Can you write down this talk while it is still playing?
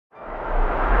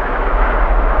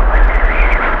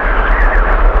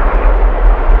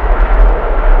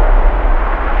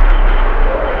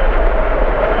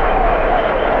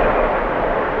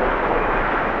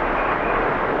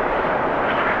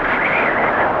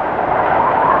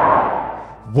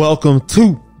Welcome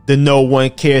to the No One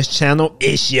Cares channel.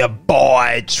 It's your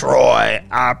boy, Troy.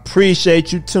 I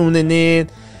appreciate you tuning in.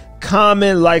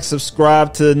 Comment, like,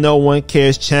 subscribe to the No One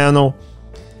Cares channel.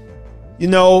 You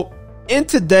know, in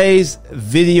today's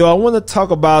video, I want to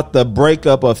talk about the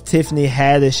breakup of Tiffany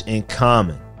Haddish and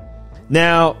Common.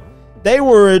 Now, they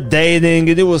were dating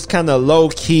and it was kind of low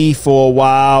key for a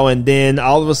while, and then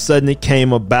all of a sudden it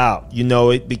came about. You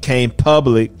know, it became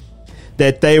public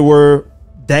that they were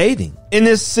dating. In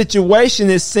this situation,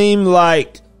 it seemed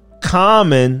like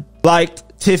Common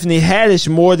liked Tiffany Haddish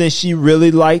more than she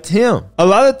really liked him. A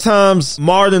lot of times,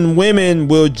 modern women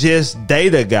will just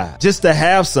date a guy just to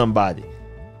have somebody.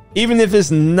 Even if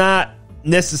it's not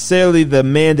necessarily the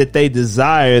man that they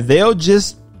desire, they'll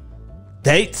just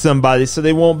date somebody so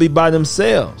they won't be by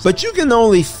themselves. But you can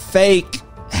only fake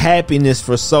happiness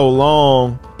for so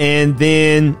long, and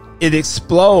then it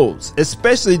explodes,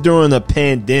 especially during a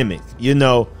pandemic. You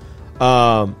know,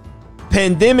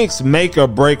 pandemics make or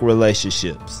break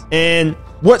relationships. And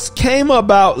what's came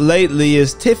about lately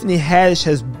is Tiffany Haddish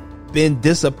has been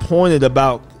disappointed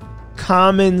about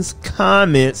Common's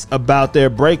comments about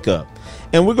their breakup.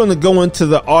 And we're going to go into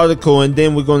the article and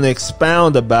then we're going to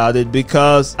expound about it,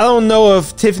 because I don't know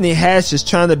if Tiffany Haddish is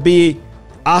trying to be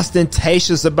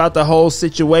ostentatious about the whole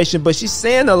situation, but she's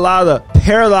saying a lot of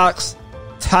paradox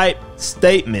type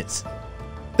statements,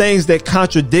 things that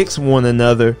contradicts one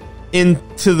another,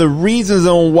 into the reasons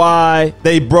on why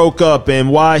they broke up and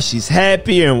why she's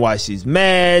happy and why she's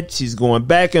mad. She's going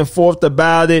back and forth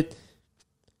about it.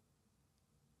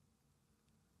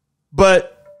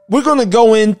 But we're going to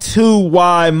go into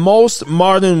why most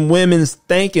modern women's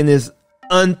thinking is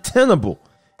untenable.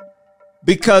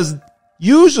 Because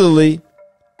usually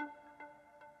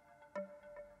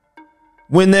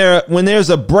when there's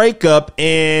a breakup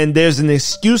and there's an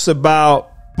excuse about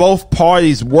both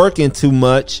parties working too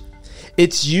much,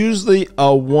 it's usually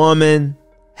a woman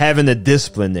having a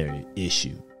disciplinary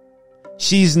issue.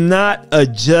 She's not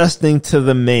adjusting to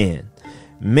the man.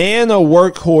 Men are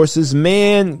workhorses,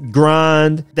 men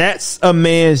grind. That's a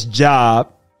man's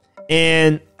job.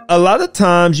 And a lot of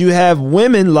times you have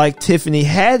women like Tiffany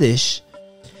Haddish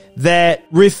that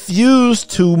refuse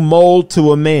to mold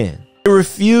to a man. They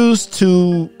refuse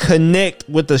to connect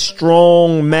with a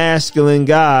strong masculine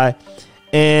guy,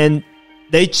 and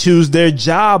they choose their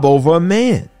job over a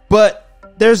man. But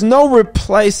there's no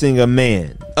replacing a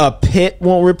man. A pet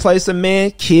won't replace a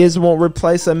man. Kids won't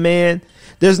replace a man.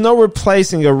 There's no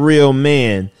replacing a real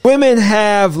man. Women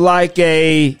have like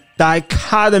a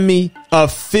dichotomy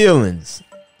of feelings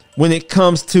when it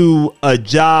comes to a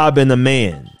job and a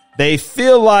man. They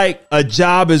feel like a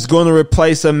job is going to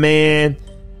replace a man.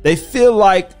 They feel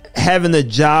like having a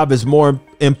job is more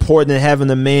important than having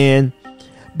a man.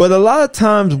 But a lot of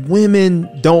times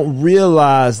women don't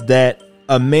realize that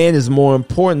a man is more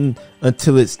important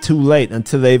until it's too late,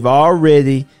 until they've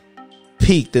already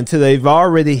peaked, until they've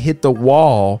already hit the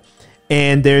wall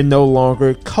and they're no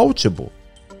longer coachable.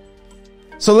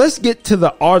 So let's get to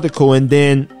the article and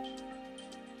then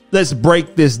let's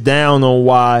break this down on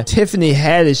why Tiffany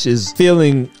Haddish is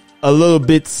feeling a little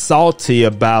bit salty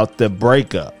about the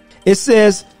breakup. It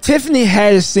says, Tiffany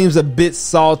Haddish seems a bit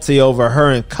salty over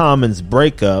her and Common's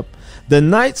breakup. The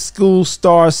night school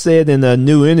star said in a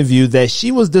new interview that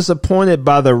she was disappointed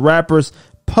by the rapper's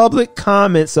public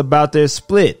comments about their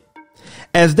split,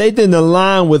 as they didn't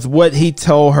align with what he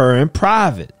told her in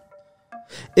private.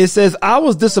 It says, I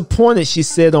was disappointed, she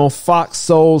said on Fox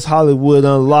Soul's Hollywood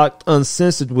Unlocked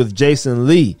Uncensored with Jason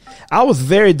Lee. I was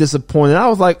very disappointed. I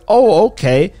was like, oh,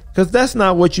 okay, because that's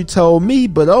not what you told me,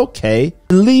 but okay.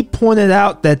 Lee pointed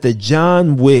out that the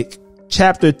John Wick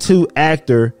Chapter 2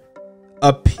 actor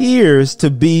appears to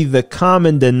be the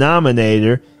common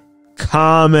denominator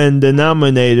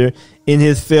in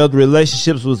his failed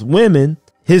relationships with women.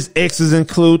 His exes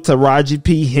include Taraji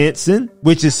P. Henson,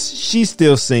 she's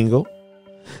still single.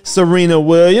 Serena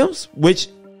Williams, which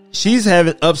she's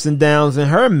having ups and downs in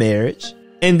her marriage.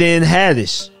 And then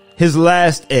Haddish, his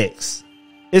last ex.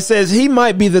 It says he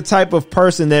might be the type of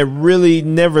person that really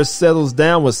never settles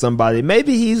down with somebody.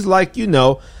 Maybe he's like, you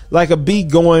know, like a bee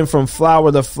going from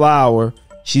flower to flower.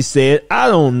 She said, I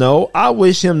don't know. I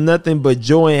wish him nothing but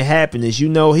joy and happiness. You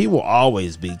know, he will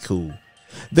always be cool.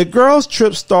 The Girls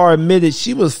Trip star admitted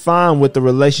she was fine with the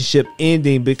relationship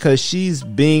ending because she's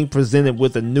being presented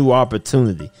with a new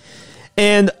opportunity.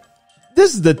 And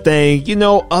this is the thing, you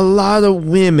know, a lot of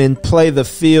women play the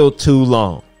field too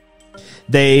long.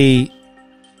 They,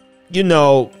 you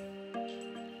know,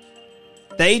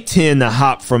 they tend to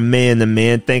hop from man to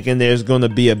man thinking there's going to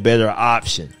be a better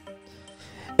option.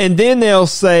 And then they'll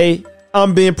say,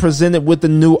 I'm being presented with a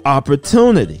new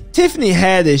opportunity. Tiffany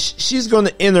Haddish, she's going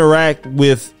to interact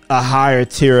with a higher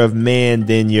tier of man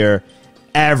than your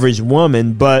average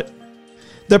woman. But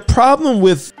the problem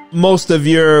with most of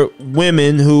your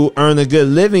women who earn a good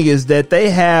living is that they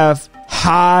have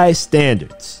high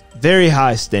standards, very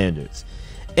high standards.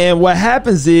 And what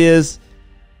happens is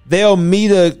they'll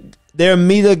meet a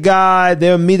good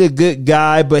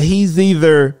guy, but he's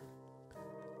either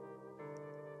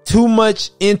too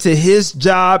much into his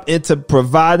job, into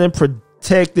providing,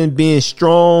 protecting, being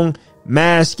strong,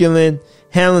 masculine,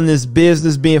 handling his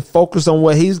business, being focused on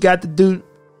what he's got to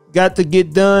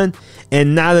get done,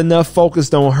 and not enough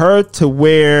focused on her to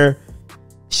where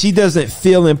she doesn't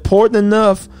feel important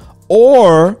enough.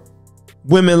 Or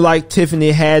women like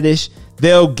Tiffany Haddish,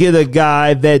 they'll get a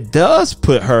guy that does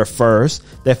put her first,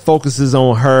 that focuses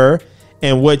on her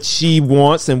and what she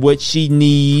wants and what she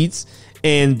needs,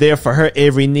 and there for her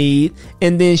every need.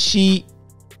 And then she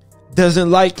doesn't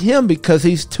like him because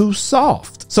he's too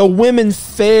soft. So women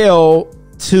fail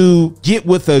to get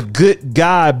with a good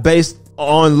guy based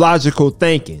on logical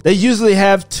thinking. They usually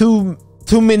have too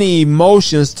many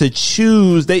emotions to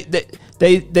choose. They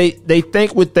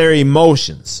think with their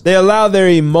emotions. They allow their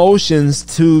emotions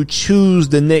to choose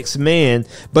the next man.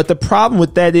 But the problem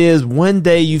with that is one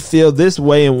day you feel this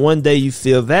way and one day you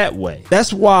feel that way.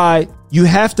 That's why you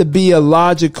have to be a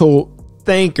logical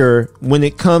thinker when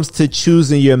it comes to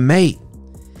choosing your mate.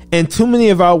 And too many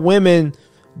of our women,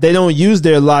 they don't use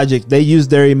their logic. They use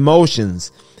their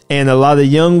emotions. And a lot of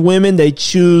young women, they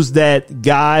choose that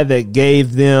guy that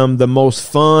gave them the most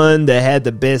fun, that had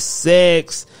the best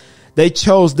sex. They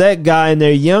chose that guy in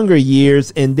their younger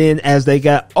years. And then as they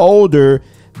got older,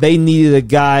 they needed a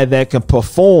guy that can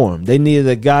perform. They needed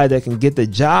a guy that can get the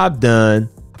job done.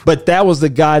 But that was the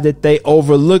guy that they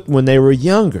overlooked when they were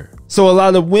younger. So a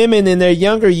lot of women in their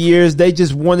younger years, they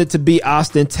just wanted to be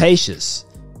ostentatious,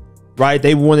 right?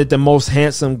 They wanted the most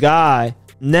handsome guy.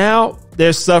 Now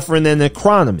they're suffering an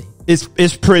economy.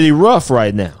 It's pretty rough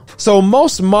right now. So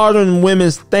most modern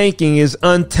women's thinking is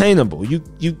untenable.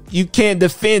 You can't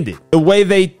defend it. The way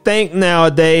they think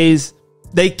nowadays,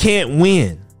 they can't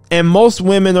win. And most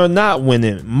women are not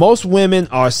winning. Most women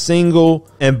are single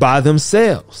and by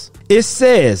themselves. It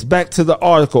says, back to the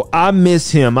article, I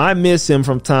miss him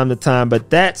from time to time, but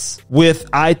that's with,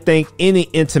 I think, any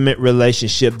intimate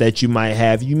relationship that you might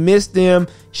have. You miss them,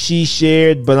 she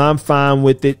shared, but I'm fine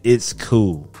with it. It's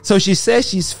cool. So she says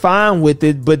she's fine with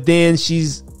it, but then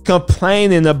she's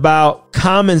complaining about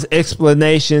Common's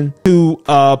explanation to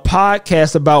a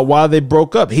podcast about why they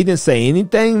broke up. He didn't say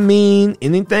anything mean,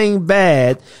 anything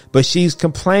bad, but she's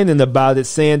complaining about it,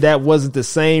 saying that wasn't the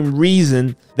same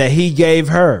reason that he gave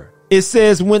her. It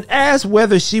says, when asked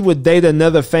whether she would date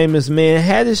another famous man,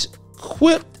 Haddish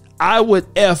quipped, I would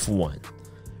F one.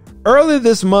 Earlier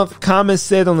this month, Common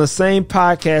said on the same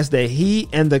podcast that he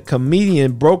and the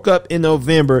comedian broke up in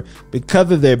November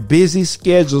because of their busy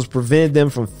schedules prevented them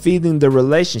from feeding the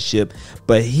relationship,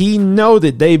 but he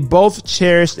noted they both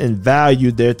cherished and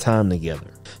valued their time together.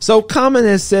 So Common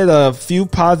has said a few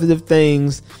positive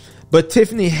things, but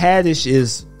Tiffany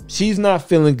Haddish she's not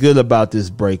feeling good about this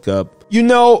breakup. You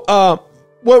know,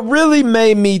 what really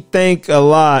made me think a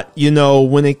lot,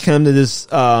 when it comes to this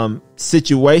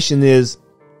situation is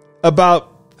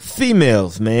about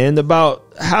females, man,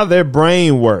 about how their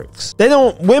brain works.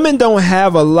 Women don't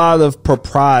have a lot of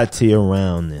propriety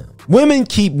around them. Women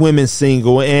keep women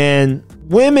single, and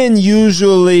women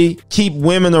usually keep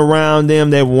women around them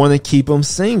that want to keep them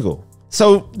single.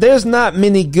 So there's not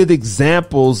many good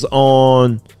examples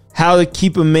on how to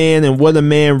keep a man and what a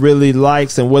man really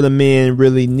likes and what a man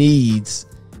really needs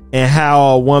and how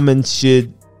a woman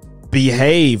should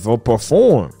behave or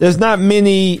perform. There's not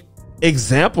many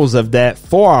examples of that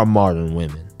for our modern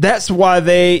women. That's why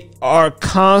they are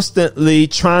constantly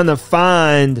trying to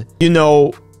find,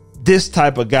 this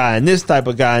type of guy and this type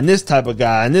of guy and this type of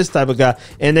guy and this type of guy.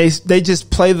 And they just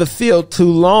play the field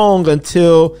too long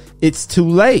until it's too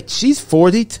late. She's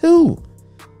 42.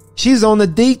 She's on the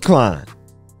decline.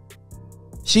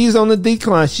 She's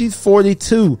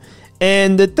 42.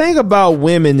 And the thing about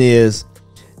women is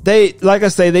they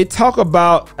talk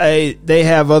about they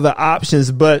have other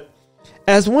options, but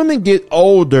as women get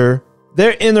older,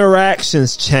 their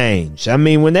interactions change. I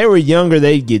mean, when they were younger,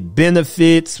 they get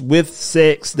benefits with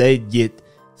sex. They get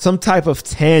some type of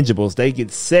tangibles. They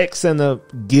get sex and a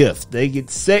gift. They get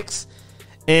sex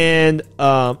and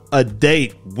a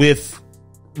date with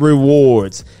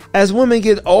rewards. As women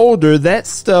get older, that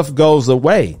stuff goes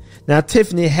away. Now,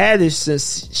 Tiffany Haddish,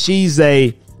 since she's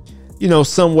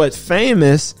somewhat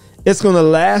famous, it's going to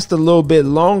last a little bit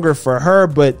longer for her.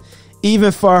 But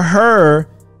even for her,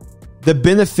 the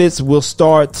benefits will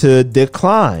start to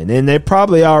decline, and they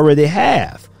probably already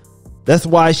have. That's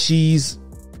why she's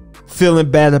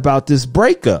feeling bad about this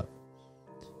breakup.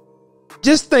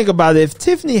 Just think about it. If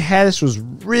Tiffany Haddish was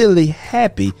really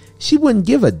happy, she wouldn't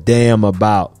give a damn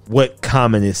about what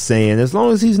Common is saying as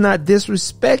long as he's not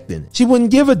disrespecting. She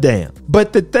wouldn't give a damn.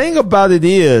 But the thing about it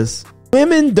is,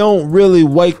 women don't really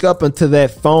wake up until that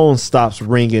phone stops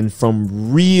ringing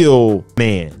from real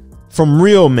man.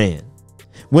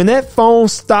 When that phone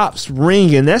stops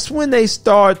ringing, that's when they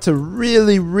start to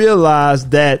really realize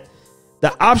that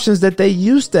the options that they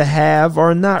used to have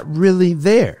are not really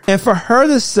there. And for her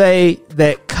to say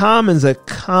that Common's a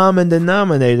common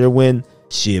denominator when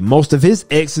most of his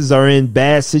exes are in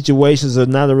bad situations or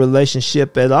not a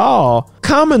relationship at all,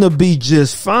 Common will be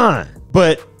just fine.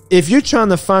 But if you're trying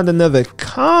to find another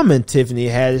Common Tiffany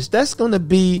Haddish, that's going to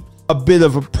be a bit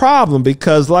of a problem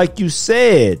because, like you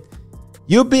said,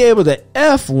 you'll be able to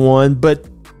F one, but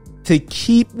to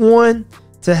keep one,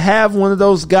 to have one of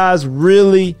those guys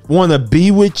really want to be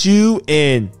with you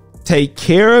and take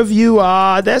care of you,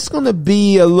 that's going to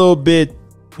be a little bit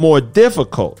more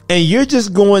difficult. And you're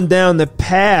just going down the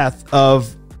path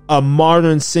of a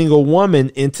modern single woman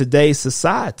in today's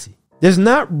society. There's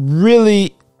not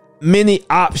really many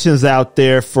options out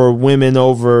there for women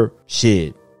over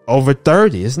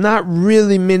 30. It's not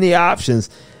really many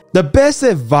options. The best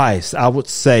advice I would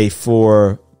say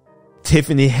for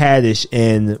Tiffany Haddish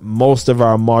and most of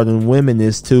our modern women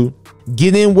is to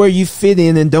get in where you fit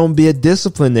in and don't be a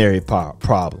disciplinary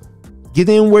problem. Get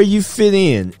in where you fit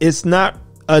in. It's not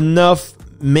enough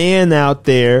men out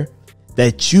there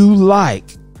that you like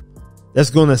that's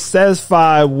going to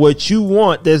satisfy what you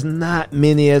want. There's not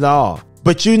many at all.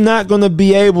 But you're not going to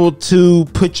be able to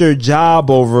put your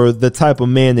job over the type of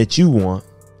man that you want.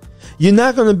 You're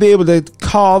not going to be able to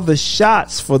call the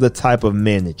shots for the type of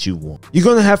man that you want. You're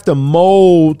going to have to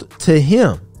mold to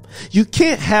him. You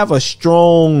can't have a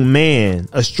strong man,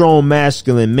 a strong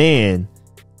masculine man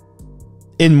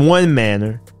in one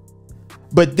manner,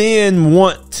 but then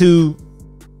want to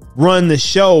run the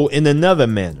show in another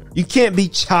manner. You can't be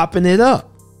chopping it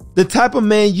up. The type of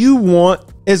man you want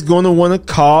is going to want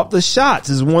to call the shots,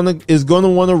 is going to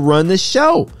want to run the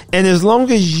show. And as long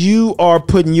as you are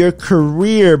putting your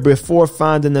career before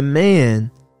finding a man,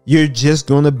 you're just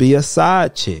going to be a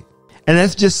side chick. And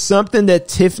that's just something that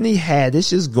Tiffany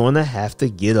Haddish is going to have to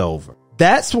get over.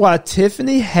 That's why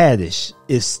Tiffany Haddish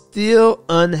is still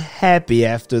unhappy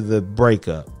after the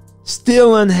breakup.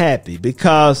 Still unhappy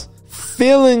because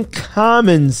filling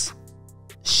Common's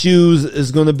shoes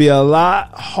is going to be a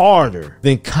lot harder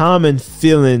than Common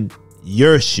filling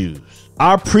your shoes.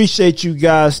 I appreciate you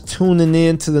guys tuning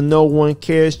in to the No One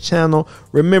Cares channel.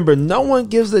 Remember, no one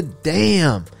gives a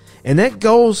damn. And that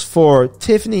goes for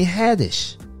Tiffany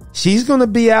Haddish. She's going to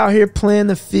be out here playing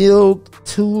the field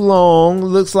too long.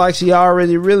 Looks like she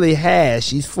already really has.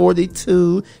 She's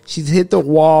 42. She's hit the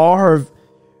wall.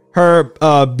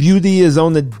 Her beauty is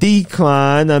on the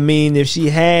decline. I mean, if she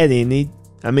had any.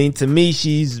 To me,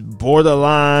 she's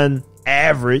borderline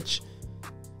average.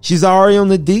 She's already on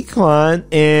the decline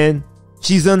and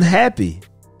she's unhappy.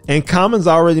 And Common's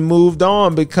already moved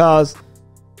on because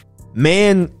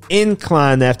man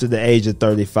incline after the age of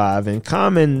 35 and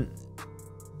Common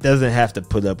doesn't have to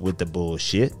put up with the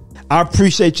bullshit. I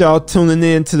appreciate y'all tuning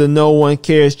in to the No One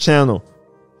Cares channel.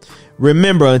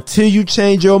 Remember, until you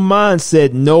change your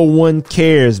mindset, no one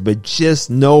cares, but just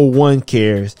no one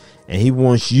cares. And he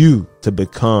wants you to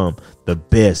become the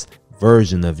best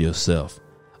version of yourself.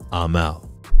 I'm out.